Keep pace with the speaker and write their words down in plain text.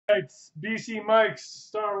It's BCMike's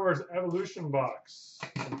Star Wars Evolution box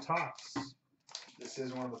from Topps. This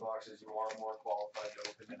is one of the boxes you are more qualified to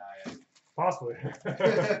open than I am. Possibly.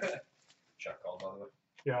 Chuck called, by the way.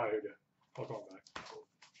 Yeah, you're good. I'll call him back.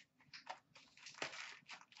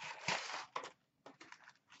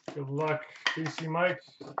 Good luck, BCMike.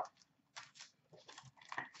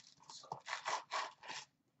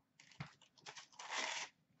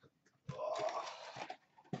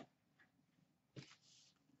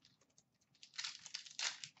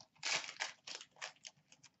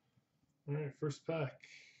 All right, first pack.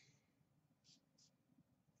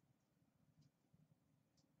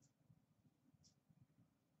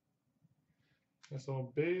 That's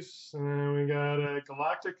all base, and then we got a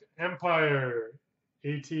Galactic Empire,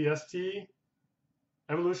 ATST,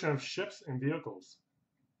 Evolution of Ships and Vehicles.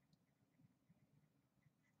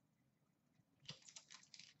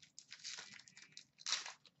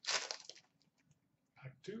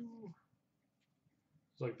 Pack 2.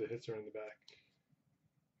 It's like the hits are in the back.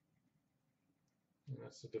 And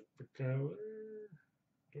that's a different color.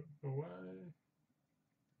 Don't know why.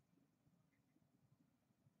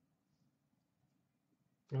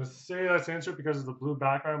 I'm going to say that's the insert because of the blue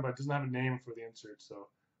background, but it doesn't have a name for the insert, so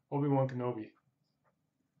Obi-Wan Kenobi.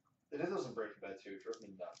 It is in Breaking Bad too. It drove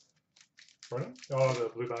me nuts. Pardon? Oh, the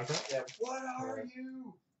blue background? Yeah, what are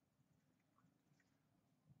you?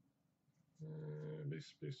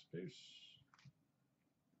 Base.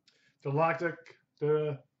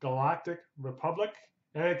 The Galactic Republic,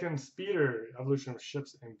 Anakin Speeder, Evolution of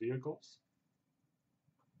Ships and Vehicles.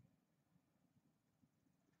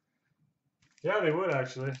 Yeah, they would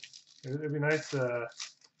actually. It'd be nice to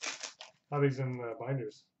have these in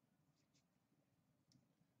binders.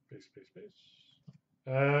 Base.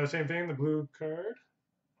 Same thing, the blue card.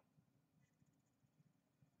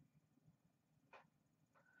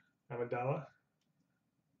 Amidala.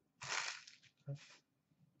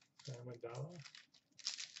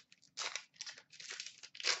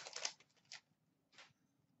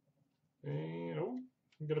 And oh,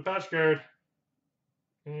 we got a patch card.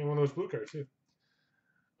 And one of those blue cards too.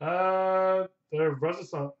 The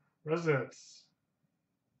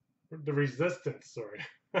Resistance, sorry.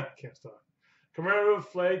 I can't stop. Commemorative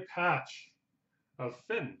flag patch of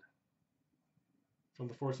Finn from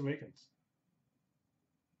The Force Awakens.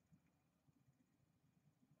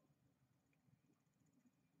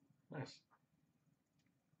 Nice.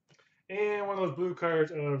 And one of those blue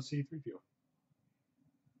cards of C-3PO.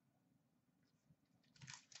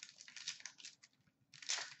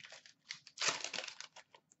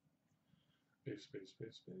 Space.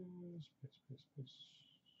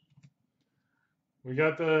 We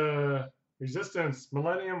got the Resistance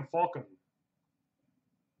Millennium Falcon.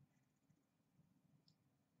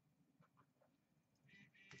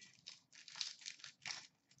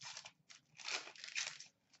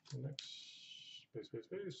 Next,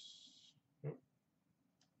 space.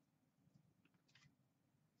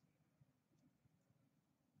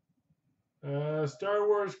 Oh. Star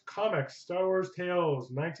Wars Comics, Star Wars Tales,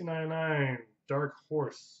 1999, Dark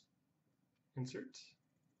Horse. Insert.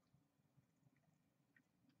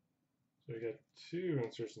 So you got two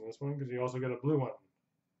inserts in this one because you also got a blue one.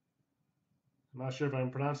 I'm not sure if I'm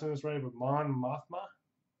pronouncing this right, but Mon Mothma.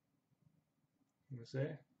 I'm gonna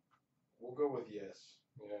say. We'll go with yes.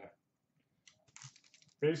 Yeah.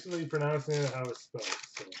 Basically pronouncing it how it's spelled.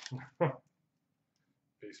 So.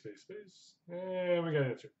 Space. And we got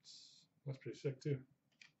inserts. That's pretty sick too.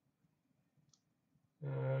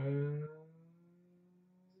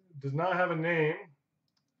 Does not have a name,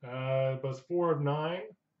 but it's 4 of 9.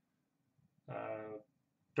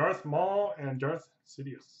 Darth Maul and Darth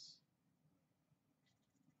Sidious.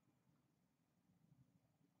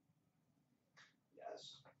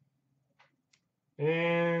 Yes.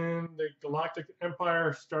 And the Galactic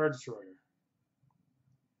Empire Star Destroyer.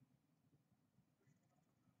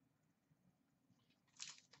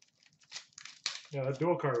 Yeah, that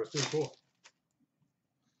dual card was pretty cool.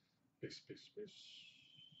 Space.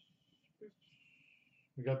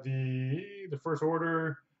 We got the First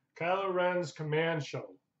Order Kylo Ren's Command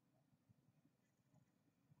Shuttle.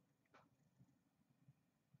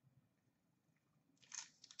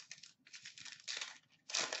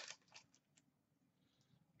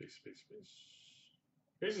 Space.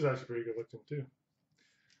 Base is actually pretty good looking too.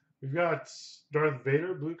 We've got Darth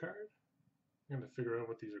Vader blue card. I'm going to figure out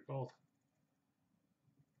what these are called.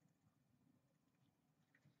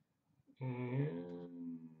 And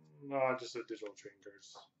just the digital trading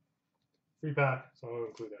cards. Free pack, so I'll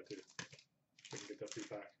include that too. We can get that free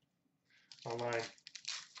pack online.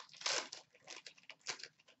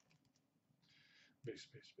 Base.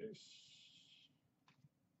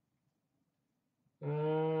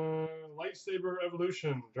 Lightsaber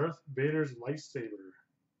Evolution, Darth Vader's lightsaber.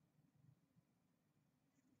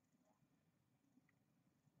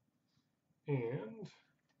 And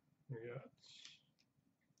we got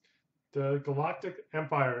the Galactic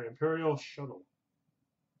Empire Imperial Shuttle.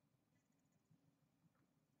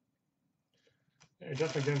 Yeah, you're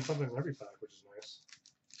definitely getting something in every pack, which is nice.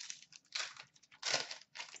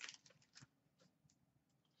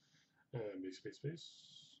 And base.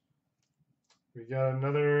 We got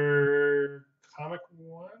another comic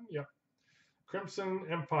one. Yep. Crimson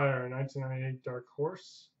Empire, 1998 Dark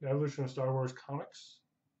Horse. The Evolution of Star Wars Comics.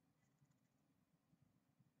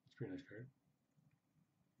 It's a pretty nice card.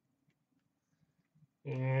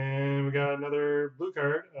 And we got another blue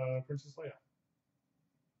card, Princess Leia.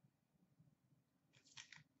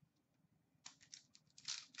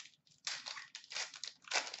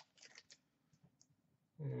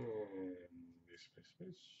 And base.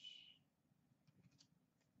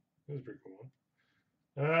 This is a pretty cool one.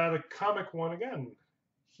 The comic one again.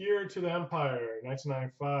 Here to the Empire,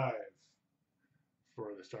 1995,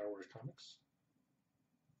 for the Star Wars comics.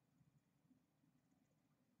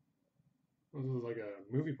 This is like a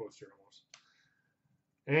movie poster almost.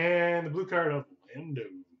 And the blue card of Lando.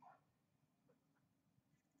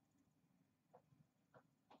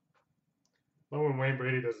 Love when Wayne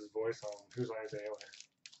Brady does his voice on Whose Line Is It Anyway.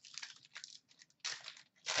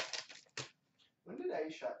 When did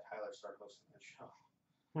Aisha Tyler start hosting that show?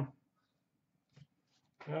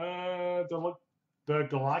 The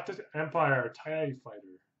Galactic Empire TIE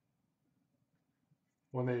Fighter.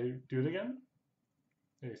 When they do it again?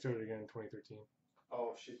 They started again in 2013.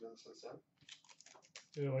 Oh, she's been since then?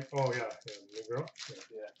 Yeah, like, oh yeah, New Girl?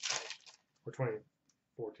 Yeah. Or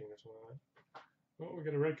 2014 or something like that. Oh, we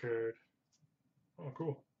got a red card. Oh,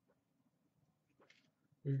 cool.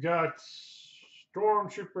 We've got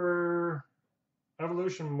Stormtrooper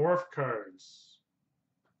Evolution Morph cards.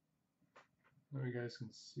 Now you guys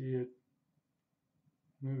can see it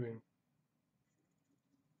moving.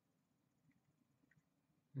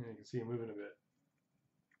 Yeah, you can see it moving a bit.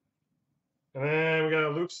 And then we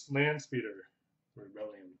got Luke's Land Speeder for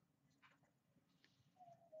Rebellion.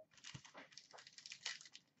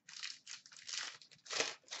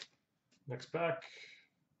 Next pack.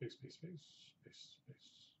 Base.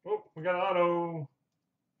 Oh, we got an auto.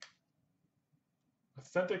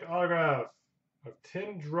 Authentic autograph of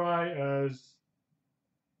Tim Dry as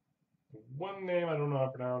one name I don't know how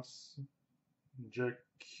to pronounce.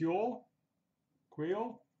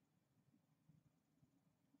 Quill?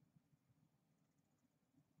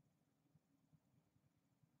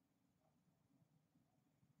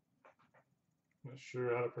 Not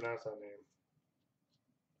sure how to pronounce that name.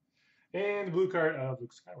 And the blue card of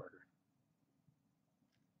Luke Skywalker.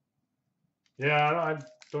 Yeah, I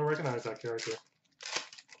don't recognize that character.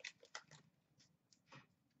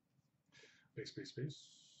 Base.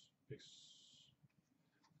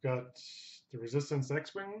 Got the Resistance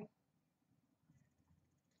X-Wing.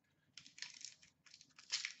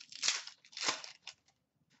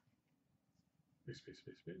 Base.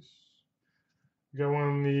 We got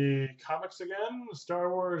one of the comics again, Star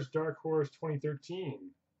Wars Dark Horse 2013. I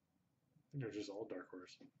think they're just all Dark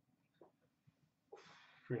Horse.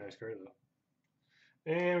 Pretty nice card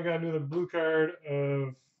though. And we got another blue card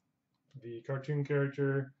of the cartoon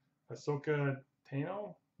character Ahsoka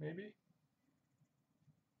Tano, maybe?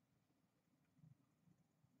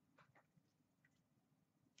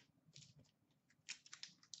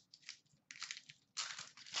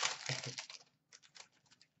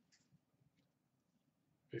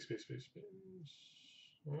 Base.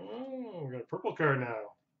 Oh, we got a purple card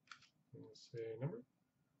now. Let's see, number?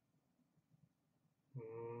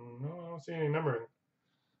 No, I don't see any numbering.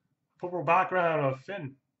 Purple background of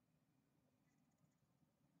Finn.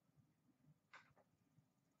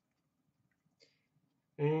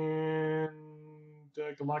 And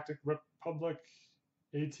Galactic Republic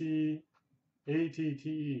ATTE.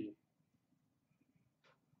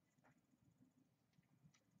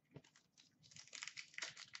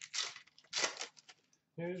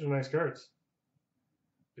 Yeah, these are nice cards.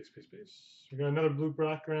 Base. We got another blue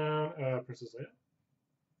background, Princess Leia.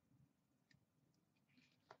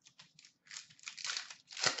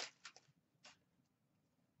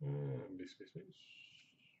 And base.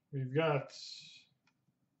 We've got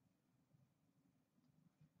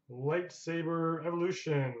Lightsaber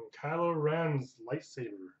Evolution, Kylo Ren's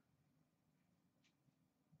lightsaber.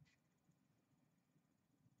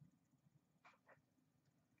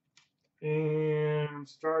 And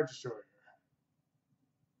Star Destroyer.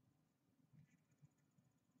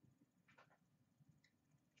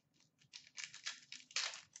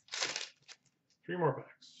 Three more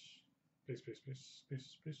packs. Space.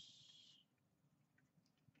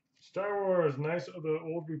 Star Wars: Knights of the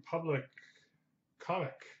Old Republic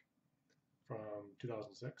comic from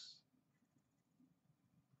 2006.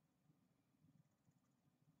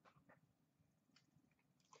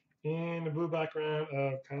 And the blue background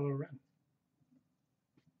of Kylo Ren.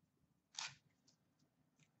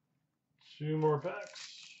 2 more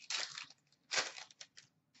packs.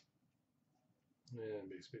 And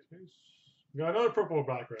base. We got another purple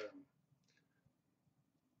background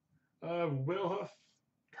of Wilhoof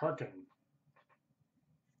Tarkin.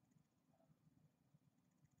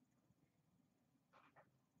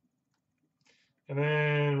 And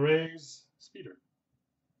then Rey's Speeder.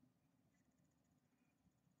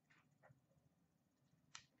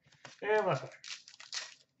 And last pack.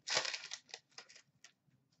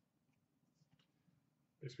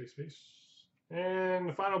 Space. And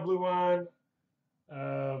the final blue one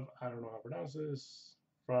of, I don't know how to pronounce this,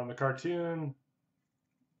 from the cartoon,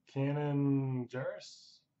 Canon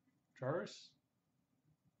Jarrus?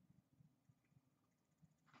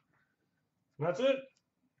 And that's it.